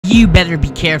You better be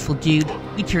careful, dude.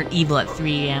 We turn evil at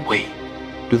 3 a.m. Wait,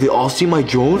 do they all see my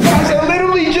drone? Guys, I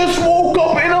literally just woke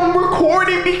up and I'm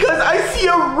recording because I see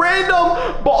a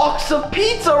random box of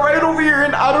pizza right over here,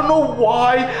 and I don't know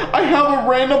why I have a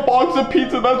random box of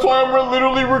pizza. That's why I'm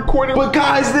literally recording. But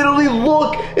guys, literally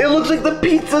look, it looks like the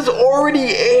pizza's already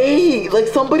ate. Like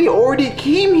somebody already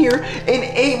came here and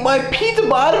ate my pizza,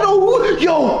 but I don't know who.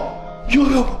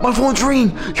 Yo, my phone's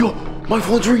ringing. Yo, my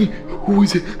phone's ringing. Who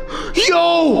is it?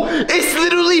 Yo, it's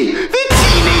literally the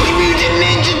Teenage Mutant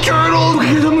Ninja Turtles.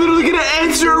 Okay, I'm literally gonna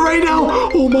answer it right now.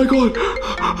 Oh my god.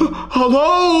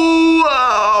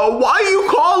 Hello? Why are you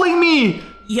calling me?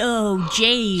 Yo,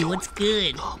 Jay, what's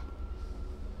good?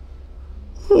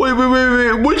 Wait.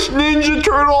 Which Ninja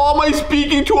Turtle am I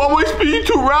speaking to? Am I speaking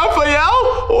to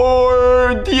Raphael?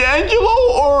 Or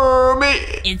D'Angelo? Or me?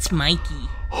 It's Mikey.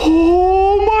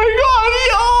 Oh my god,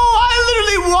 yo! I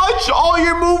literally watched all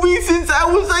your movies since I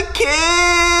was a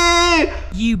kid!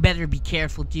 You better be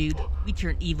careful, dude. We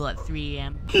turn evil at 3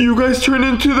 a.m. You guys turn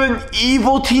into the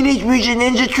evil Teenage Mutant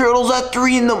Ninja Turtles at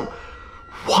 3 in the...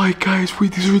 Why, guys?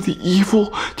 Wait, these are the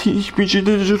evil Teenage Mutant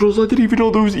Ninja Turtles. I didn't even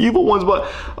know there was evil ones, but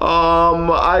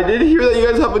I did hear that you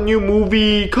guys have a new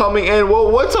movie coming in. Well,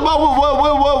 what's about?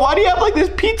 Why do you have like this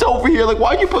pizza over here? Like,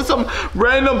 why'd you put some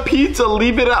random pizza?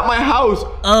 Leave it at my house.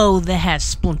 Oh, that has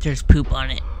Splinter's poop on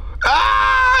it.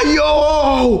 Ah,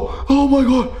 yo! Oh my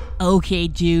god. Okay,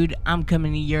 dude, I'm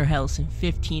coming to your house in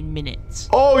 15 minutes.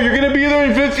 Oh, you're gonna be there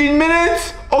in 15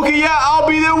 minutes? Okay, yeah, I'll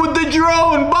be there with the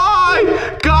drone.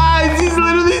 Bye! Guys, he's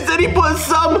literally said he put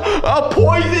some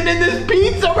poison in this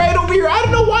pizza right over here. I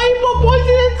don't know why he put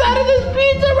poison inside of this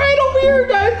pizza right over here,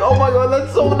 guys. Oh my god,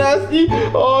 that's so nasty.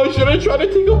 Oh, should I try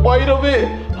to take a bite of it?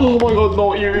 Oh my god,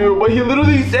 no, ew. But he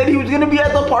literally said he was gonna be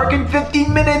at the park in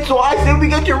 15 minutes, so I said we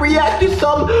get to react to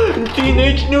some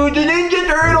Teenage Mutant Ninja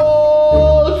Turtles.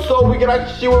 So we can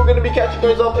actually see what we're gonna be catching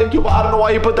ourselves into, but I don't know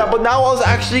why he put that. But now I'll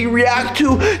actually react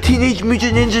to Teenage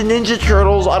Mutant Ninja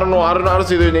Turtles. I don't know how to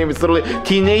say their name. It's literally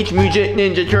Teenage Mutant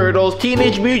Ninja Turtles.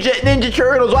 Teenage Mutant Ninja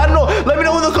Turtles. I don't know. Let me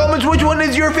know in the comments which one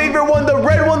is your favorite one. The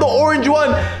red one, the orange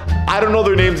one. I don't know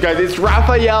their names, guys. It's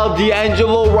Raphael,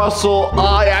 D'Angelo, Russell.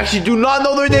 I actually do not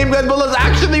know their names, guys, but let's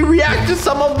actually react to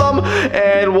some of them,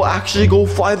 and we'll actually go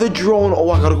fly the drone.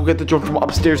 Oh, I gotta go get the drone from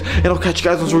upstairs, and I'll catch you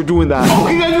guys once we're doing that.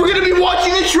 Okay, guys, we're gonna be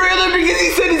watching the trailer because he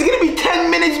said it's gonna be 10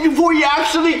 minutes before he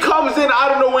actually comes in. I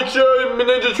don't know which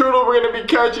Ninja Turtle we're gonna be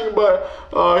catching, but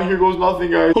here goes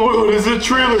nothing, guys. Oh my god, it's a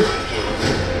trailer.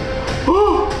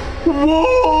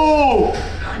 Whoa!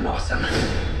 I'm awesome.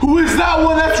 Who is that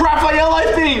one? That's Raphael,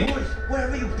 I think. Where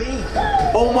have you been?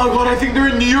 Oh my god, I think they're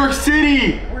in New York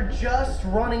City. We're just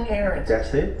running errands.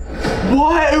 That's it?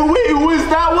 What? Wait, who is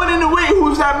that one? And wait,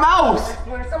 who's that mouse?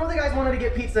 Some of the guys wanted to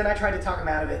get pizza and I tried to talk them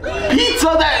out of it.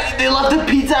 Pizza? That they left the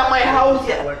pizza at my house?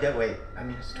 Yeah. Wait. I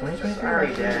mean, it's 2023.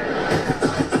 Sorry,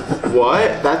 Dad.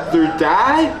 What? That's their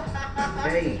dad?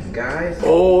 Hey, guys.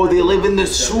 Oh, they live in the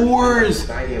sewers.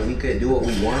 We could do what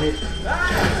we wanted.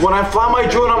 When I fly my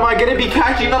drone, am I gonna be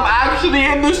catching them actually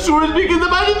in the sewers? Because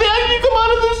imagine they actually come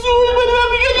out of the sewers, but then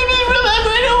we get to be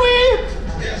right away.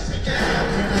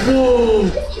 Whoa.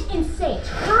 This is insane.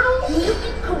 Turtle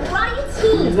Mutant Karate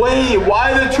Team. Wait,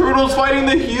 why are the turtles fighting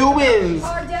the humans?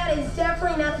 Our dad is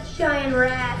definitely not the giant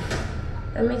rat.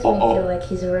 That makes me feel like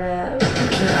he's a rat.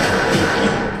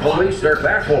 Police are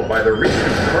baffled by the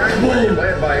recent crime wave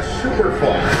led by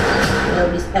Superfly.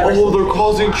 Nobody's ever Oh, they're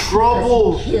causing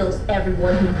trouble. kills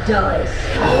everyone who does.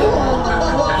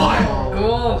 What?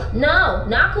 Cool. No,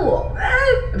 not cool.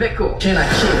 A bit cool. Can I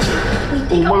kill you?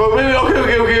 Oh my god, wait,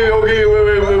 okay,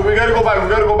 wait, we gotta go back,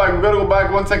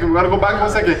 1 second,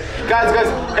 Guys,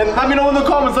 and let me know in the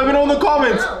comments, No,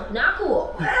 not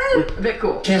cool. A bit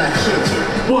cool. Can I kill you?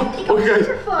 What? Okay, guys.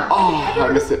 Oh, I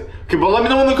missed it. Okay, but let me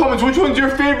know in the comments which one's your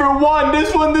favorite one.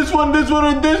 This one, or this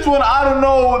one. I don't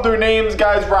know their names,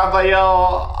 guys.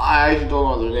 Raphael. I actually don't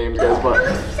know their names, guys, but.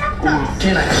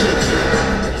 Can I kill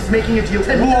you? He's making a deal.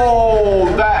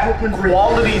 Whoa, that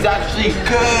quality is actually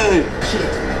good.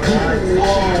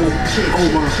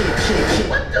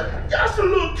 What the? That's a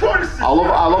little tortoise. I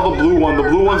love the blue one. The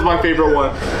blue one's my favorite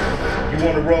one. You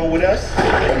want to roll with us?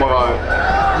 Oh my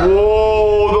god.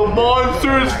 Whoa, the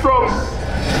monsters from...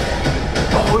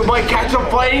 Oh, we might catch them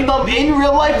fighting them in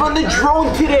real life on the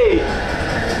drone today.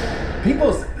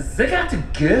 People, they got to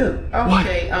go.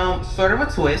 Okay, sort of a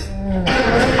twist.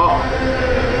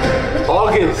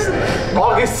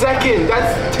 August 2nd,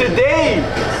 that's today.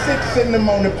 6 in the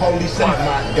morning, police at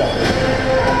my door.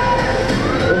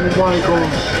 Oh my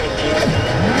gosh.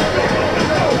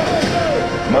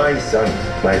 My son,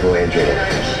 Michelangelo,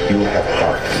 you have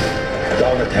heart.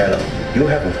 Donatello, you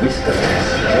have wisdom.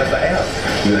 Raphael,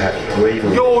 You have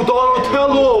bravely. Yo,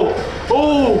 Donatello!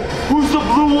 Oh, who's the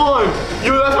blue one?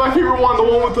 Yo, that's my favorite one, the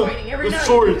one with the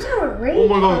swords. Oh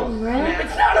my god.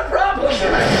 It's not a problem.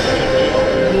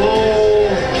 Whoa.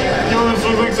 Yo, this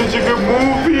looks like such a good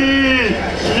movie.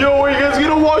 Yo, are you guys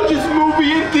gonna watch this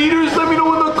movie in theaters? Let me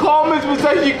know in the comments. It's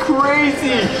actually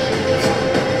crazy.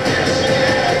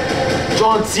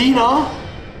 John Cena?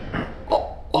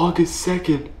 August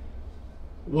 2nd.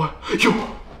 What? Yo,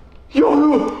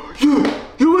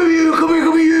 come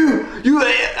here.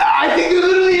 I think they're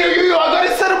literally here. Yo, I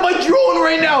gotta set up my drone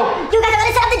right now. You guys, I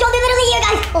gotta set up the drone. They're literally here,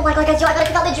 guys. Oh my god, guys, yo, I gotta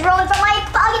pick up the drone from my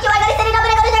pocket. Yo, I gotta set it up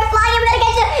and I gotta start flying. I'm gonna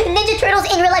catch the Ninja Turtles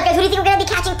in real life, guys. Who do you think we're gonna be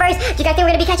catching first? Do you guys think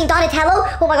we're gonna be catching Donatello?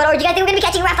 Oh my god, or do you guys think we're gonna be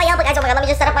catching Raphael? But guys, oh my god, let me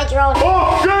just set up my drone.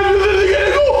 Oh, guys, we're literally gonna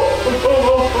go.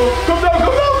 Come down.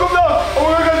 Oh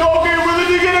my god, guys, okay, we're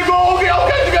literally gonna go. Okay, I'll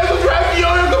catch you guys on draft. Yo,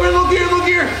 come here, look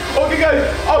here. Okay, guys,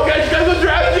 I'll catch you guys on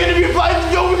draft. You're gonna be flying.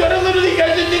 Yo, we gotta literally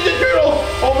catch the Ninja Turtle.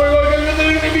 Oh my god, guys, we're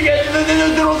literally gonna be catching the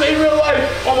Ninja Turtles in real life.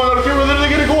 Oh my god, okay, we're literally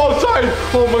gonna go outside.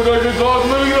 Oh my god, guys, I'm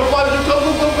literally gonna fly.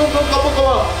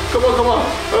 Come on.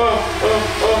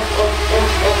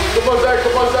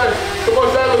 Come on,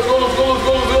 Zach. Let's go.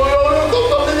 Yo,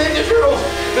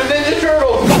 the Ninja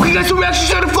Turtles. Okay, guys, so we actually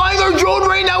started flying our drone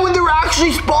right now, and they're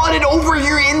actually spotted over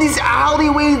here in these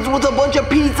alleyways with a bunch of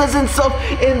pizzas and stuff.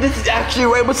 And this is actually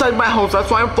right beside my house. That's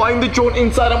why I'm flying the drone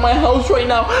inside of my house right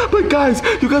now. But guys,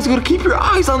 you guys gotta keep your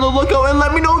eyes on the lookout and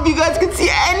let me know if you guys can see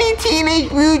any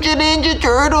Teenage Mutant Ninja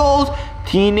Turtles.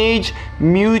 Teenage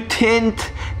Mutant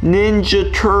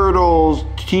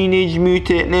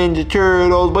Ninja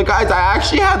Turtles. But guys, I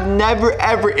actually have never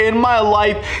ever in my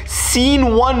life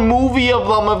seen one movie of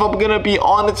them. If I'm gonna be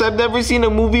honest, I've never seen a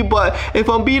movie, but if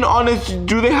I'm being honest,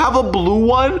 do they have a blue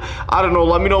one? I don't know.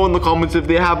 Let me know in the comments if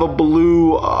they have a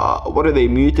blue what are they,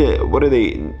 mutant, what are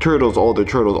they, turtles? Oh, they're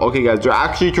turtles. Okay guys, they're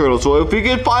actually turtles. So if we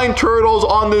can find turtles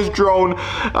on this drone,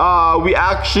 we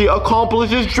actually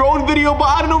accomplished this drone video. But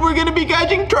I don't know if we're gonna be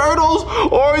catching turtles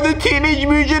or the Teenage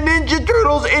Mutant Ninja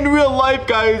Turtles in real life,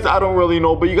 guys. I don't really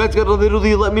know, but you guys gotta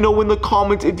literally let me know in the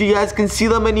comments if you guys can see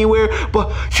them anywhere.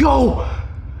 But yo,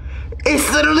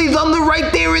 it's literally them. They're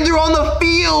right there and they're on the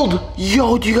field.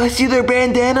 Yo, do you guys see their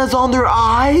bandanas on their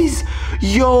eyes?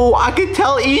 Yo, I could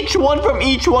tell each one from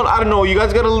each one. I don't know. You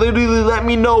guys gotta literally let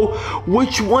me know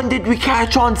which one did we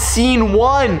catch on scene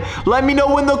 1. Let me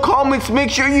know in the comments.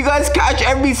 Make sure you guys catch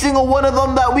every single one of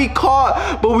them that we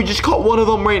caught. But we just caught one of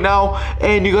them right now.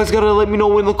 And you guys gotta let me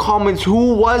know in the comments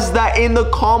who was that in the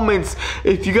comments.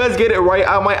 If you guys get it right,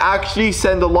 I might actually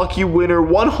send a lucky winner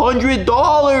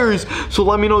 $100. So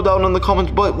let me know down in the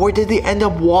comments. But where did they end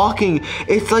up walking?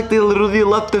 It's like they literally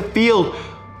left the field.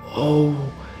 Oh,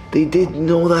 they did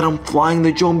know that I'm flying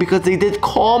the drone because they did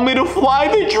call me to fly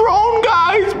the drone,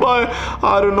 guys. But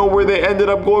I don't know where they ended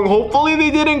up going. Hopefully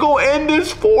they didn't go in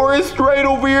this forest right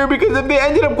over here, because if they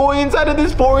ended up going inside of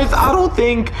this forest, I don't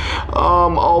think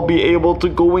I'll be able to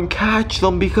go and catch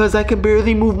them, because I can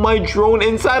barely move my drone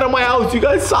inside of my house. You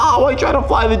guys saw how I tried to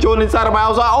fly the drone inside of my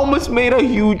house. I almost made a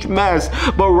huge mess.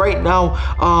 But right now,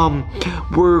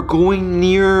 we're going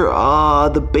near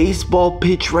the baseball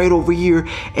pitch right over here,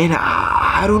 and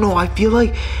I don't know, I feel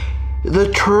like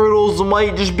the turtles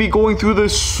might just be going through the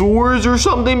sewers or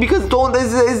something, because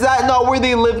is that not where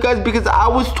they live, guys? Because I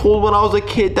was told when I was a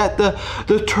kid that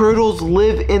the turtles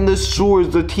live in the sewers.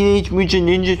 The Teenage Mutant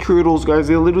Ninja Turtles, guys,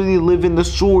 they literally live in the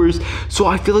sewers. So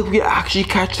I feel like we could actually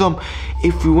catch them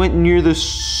if we went near the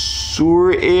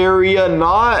sewer area,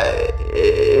 not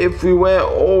if we went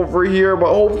over here. But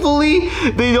hopefully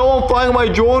they know I'm flying my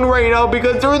drone right now,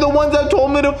 because they're the ones that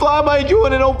told me to fly my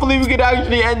drone, and hopefully we could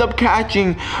actually end up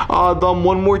catching them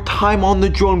one more time on the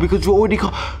drone, because we already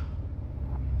got...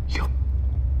 Yo,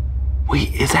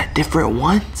 wait, is that different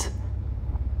ones?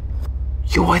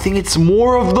 Yo, I think it's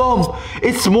more of them.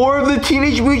 It's more of the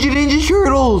Teenage Mutant Ninja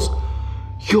Turtles.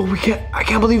 Yo, I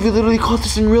can't believe we literally caught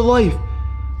this in real life.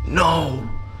 No.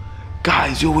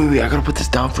 Guys, yo, wait, I gotta put this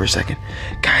down for a second.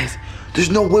 Guys, there's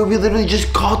no way we literally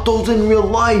just caught those in real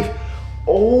life.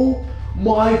 Oh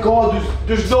my god,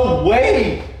 there's no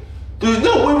way. There's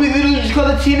no way we literally just caught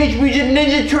the Teenage Mutant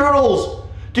Ninja Turtles.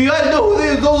 Do you guys know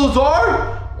who those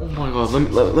are? Oh my god,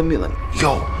 let me,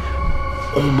 yo.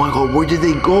 Oh my god, where did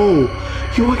they go?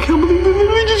 Yo, I can't believe we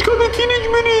literally just got the Teenage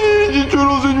Mutant Ninja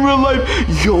Turtles in real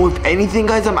life. Yo, if anything,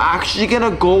 guys, I'm actually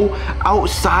gonna go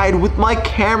outside with my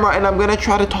camera and I'm gonna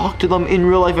try to talk to them in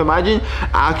real life. Imagine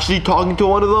actually talking to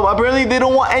one of them. Apparently, they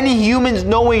don't want any humans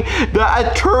knowing that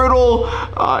a turtle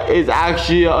is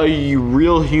actually a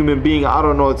real human being. I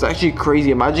don't know. It's actually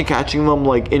crazy. Imagine catching them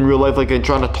like in real life, like and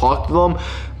trying to talk to them.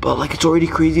 But like, it's already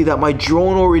crazy that my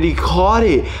drone already caught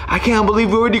it. I can't believe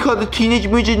we already caught the Teenage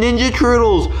Mutant Ninja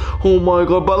Turtles. Oh my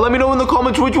god. But let me know in the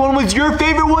comments which one was your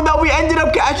favorite one that we ended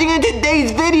up catching in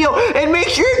today's video. And make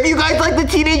sure if you guys like the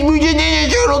Teenage Mutant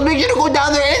Ninja Turtles, make sure to go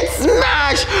down there and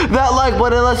smash that like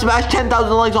button. Let's smash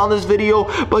 10,000 likes on this video.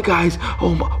 But guys,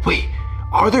 oh my, wait,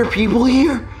 are there people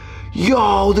here?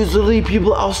 Yo, there's literally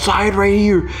people outside right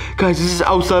here. Guys, this is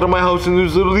outside of my house and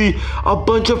there's literally a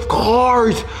bunch of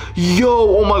cars. Yo,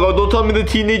 oh my god, don't tell me the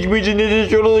Teenage Mutant Ninja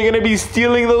Turtles are gonna be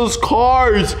stealing those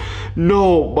cars.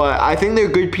 No, but I think they're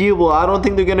good people. I don't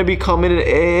think they're gonna be coming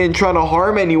and trying to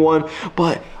harm anyone.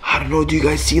 But I don't know, do you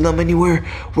guys see them anywhere?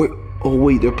 Oh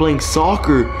wait, they're playing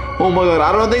soccer. Oh my god,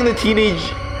 I don't think the teenage...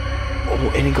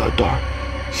 Oh, and it got dark.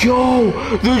 Yo,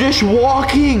 they're just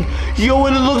walking. Yo,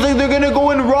 and it looks like they're gonna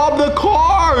go and rob the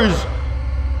cars.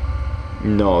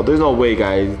 No, there's no way,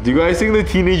 guys. Do you guys think the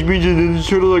Teenage Mutant Ninja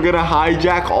Turtles are gonna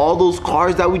hijack all those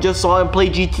cars that we just saw and play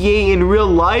GTA in real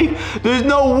life? There's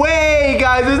no way,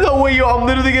 guys. There's no way. Yo, I'm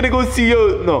literally gonna go see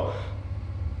you. No.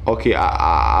 Okay,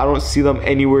 I don't see them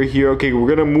anywhere here. Okay, we're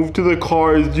gonna move to the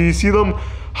cars. Do you see them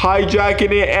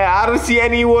hijacking it? I don't see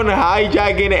anyone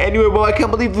hijacking it anywhere, but I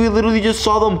can't believe we literally just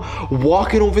saw them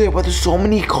walking over there. But there's so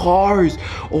many cars.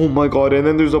 Oh my god. And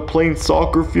then there's a plain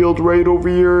soccer field right over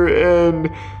here, and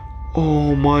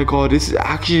oh my god, this is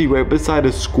actually right beside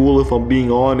a school. If I'm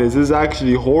being honest, this is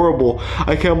actually horrible.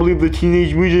 I can't believe the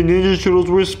Teenage Mutant Ninja Turtles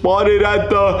were spotted at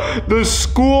the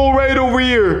school right over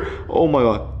here. Oh my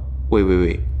god.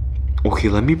 Wait. Okay,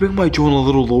 let me bring my drone a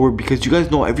little lower, because you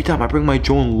guys know every time I bring my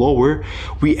drone lower,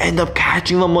 we end up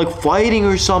catching them like fighting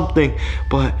or something.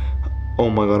 But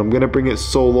oh my god, I'm gonna bring it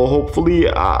so low. Hopefully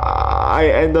I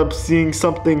end up seeing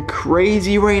something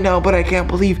crazy right now, but I can't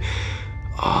believe...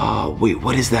 wait,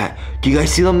 what is that? Do you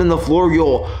guys see them in the floor?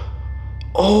 Yo,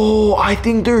 oh, I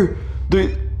think they're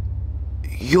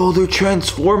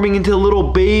transforming into a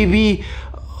little baby.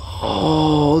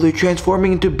 Oh, they're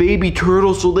transforming into baby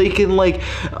turtles so they can like,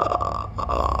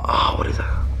 what is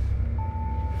that?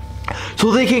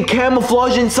 So they can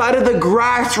camouflage inside of the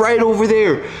grass right over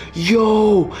there.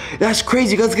 Yo, that's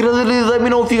crazy. You guys gotta literally let me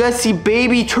know if you guys see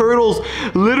baby turtles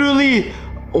literally,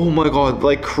 oh my god,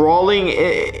 like crawling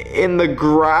in the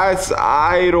grass.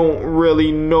 I don't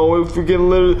really know if we can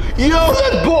literally...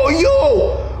 Yo,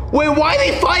 yo! Wait, why are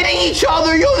they fighting each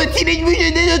other? Yo, the Teenage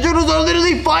Mutant Ninja Turtles are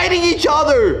literally fighting each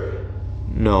other.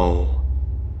 No.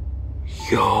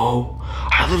 Yo,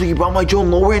 I literally brought my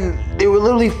drone lower and they were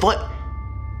literally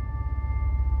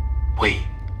Wait,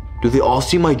 do they all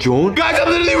see my drone? Guys, I'm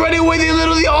literally running away. They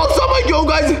literally all saw my drone,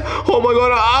 guys. Oh my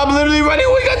god, I'm literally running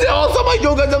away, guys. They all saw my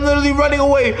drone, guys. I'm literally running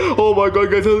away. Oh my god,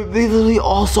 guys. They literally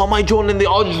all saw my drone and they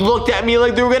all just looked at me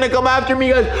like they were gonna come after me,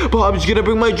 guys. But I'm just gonna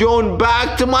bring my drone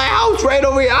back to my house right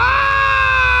over here. Ah!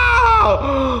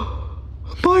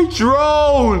 My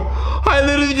drone! I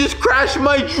literally just crashed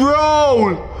my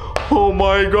drone. Oh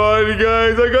my god,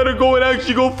 guys, I gotta go and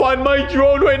actually go find my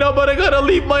drone right now, but I gotta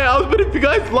leave my house. But if you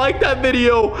guys like that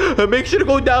video, make sure to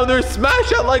go down there, smash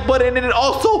that like button, and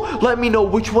also let me know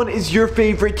which one is your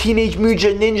favorite Teenage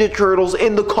Mutant Ninja Turtles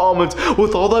in the comments.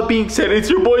 With all that being said, it's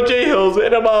your boy Jay Hills,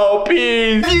 and I'm out.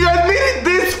 Peace. If you guys made it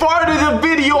this far to the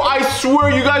video, I swear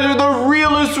you guys are the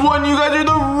realest one. You guys are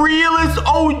the realest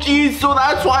OGs, so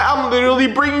that's why I'm literally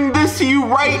bringing this to you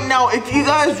right now. If you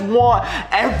guys want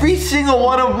every single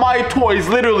one of my toys,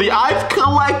 literally, I've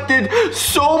collected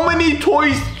so many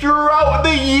toys throughout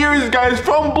the years, guys,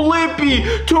 from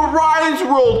Blippi to Ryan's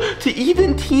World to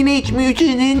even Teenage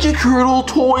Mutant Ninja Turtle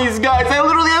toys, guys. I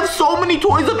literally have so many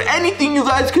toys of anything you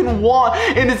guys can want,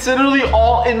 and it's literally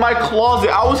all in my closet.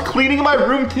 I was cleaning my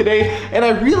room today and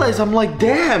I realized, I'm like,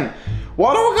 damn,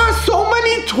 why do I got so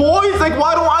many toys? Like,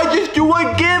 why don't I just do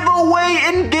a giveaway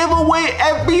and give away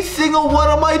every single one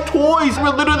of my toys?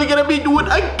 We're literally gonna be doing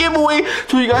a giveaway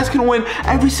so you guys can win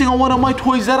every single one of my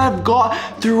toys that I've got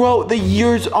throughout the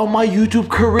years of my YouTube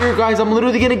career, guys. I'm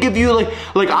literally gonna give you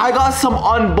like I got some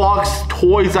unboxed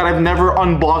toys that I've never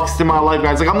unboxed in my life,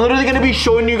 guys. Like, I'm literally gonna be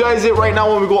showing you guys it right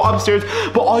now when we go upstairs.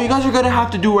 But all you guys are gonna have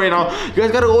to do right now, you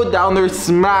guys gotta go down there,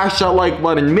 smash that like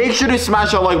button. Make sure to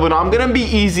smash that like button. I'm gonna be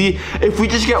easy. If we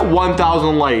just get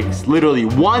 1,000 likes, literally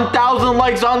 1,000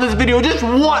 likes on this video, just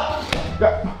one.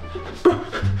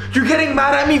 You're getting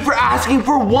mad at me for asking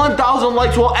for 1,000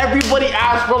 likes while everybody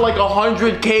asked for like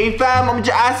 100K, fam. I'm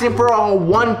just asking for a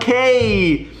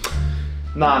 1K.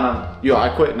 Nah. Yo, I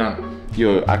quit. Nah.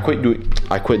 Yo, I quit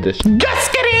this.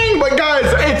 Just kidding. But But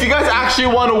guys, if you guys actually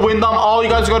want to win them, all you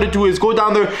guys got to do is go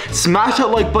down there, smash that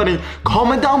like button,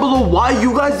 comment down below why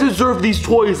you guys deserve these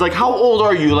toys. Like, how old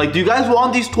are you? Like, do you guys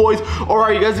want these toys, or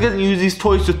are you guys gonna use these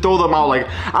toys to throw them out? Like,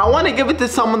 I want to give it to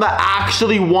someone that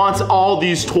actually wants all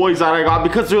these toys that I got,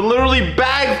 because they're literally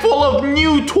bag full of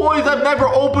new toys I've never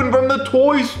opened from the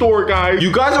toy store, guys.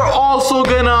 You guys are also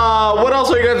gonna, what else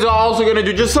are you guys also gonna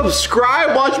do? Just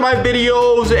subscribe, watch my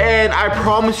videos, and I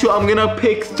promise you I'm gonna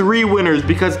pick 3 winners,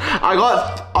 because I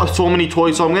got so many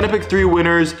toys. So I'm gonna pick 3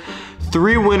 winners.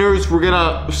 3 winners. We're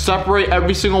gonna separate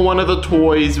every single one of the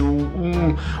toys.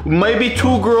 Maybe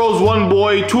 2 girls, 1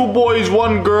 boy, 2 boys,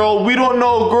 1 girl. We don't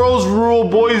know. Girls rule,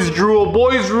 boys drool.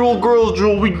 Boys rule, girls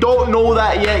drool. We don't know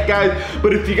that yet, guys.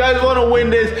 But if you guys want to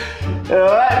win this,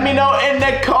 let me know in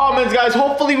the comments, guys.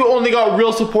 Hopefully we only got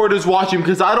real supporters watching,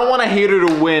 because I don't want a hater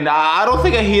to win. I don't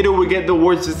think a hater would get the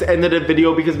words at the end of the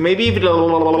video, because maybe even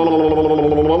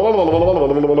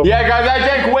yeah, guys, I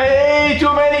drank way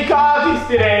too many coffees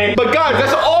today. But guys,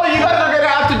 that's all you guys are gonna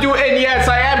have to do. And yes,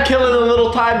 I am killing a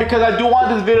little time, because I do want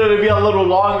this video to be a little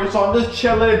longer, so I'm just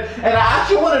chilling. And I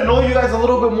actually want to know you guys a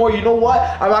little bit more. You know what?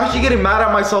 I'm actually getting mad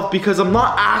at myself, because I'm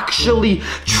not actually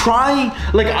trying.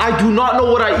 Like, I do not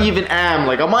know what I even am.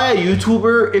 Like, am I a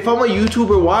YouTuber? If I'm a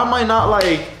YouTuber, why am I not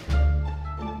like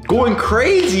going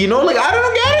crazy? You know, like, I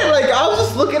don't get it. Like, I was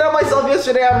just looking at myself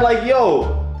yesterday. I'm like, yo,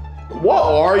 what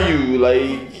are you?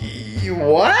 Like,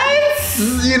 what?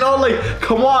 You know, like,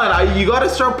 come on. You gotta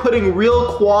start putting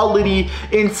real quality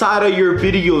inside of your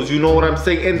videos. You know what I'm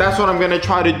saying? And that's what I'm gonna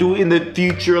try to do in the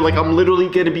future. Like, I'm literally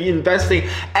gonna be investing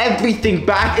everything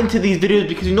back into these videos,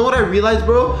 because you know what I realized,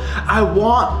 bro?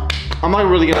 I'm not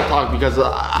really gonna talk, because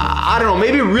I don't know,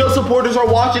 maybe real supporters are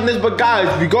watching this, but guys,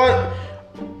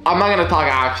 I'm not gonna talk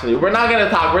actually. We're not gonna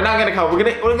talk. We're not gonna talk. We're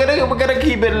gonna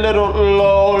keep it a little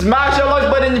low. Smash that like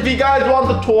button if you guys want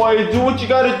the toys. Do what you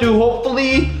gotta do.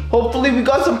 Hopefully we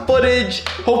got some footage.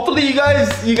 Hopefully you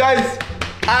guys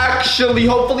actually,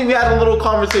 hopefully we had a little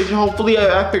conversation. Hopefully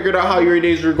I figured out how your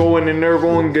days are going, and they're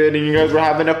going good, and you guys were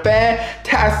having a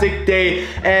fantastic day.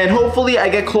 And hopefully I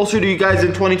get closer to you guys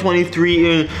in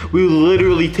 2023, and we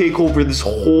literally take over this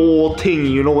whole thing.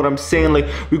 You know what I'm saying? Like,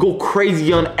 we go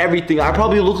crazy on everything. I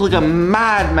probably look like a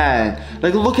madman.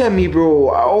 Like, look at me,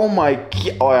 bro. Oh my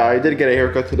god. Oh yeah, I did get a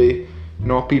haircut today. You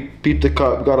know, peep the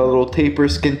cut. Got a little taper,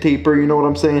 skin taper. You know what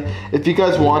I'm saying? If you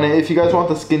guys want it, if you guys want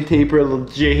the skin taper, a little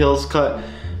J Hills cut.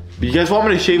 You guys want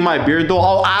me to shave my beard though?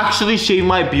 I'll actually shave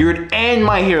my beard and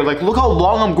my hair. Like, look how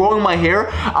long I'm growing my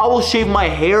hair. I will shave my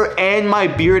hair and my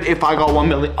beard if I got 1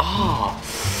 million.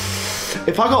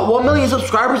 If I got 1 million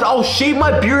subscribers, I'll shave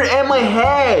my beard and my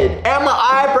head and my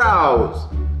eyebrows.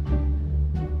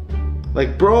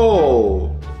 Like,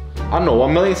 bro, I don't know,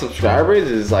 1 million subscribers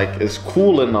is like, is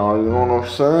cool and all, you know what I'm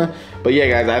saying? But yeah,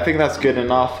 guys, I think that's good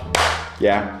enough.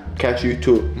 Yeah, catch you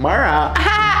tomorrow.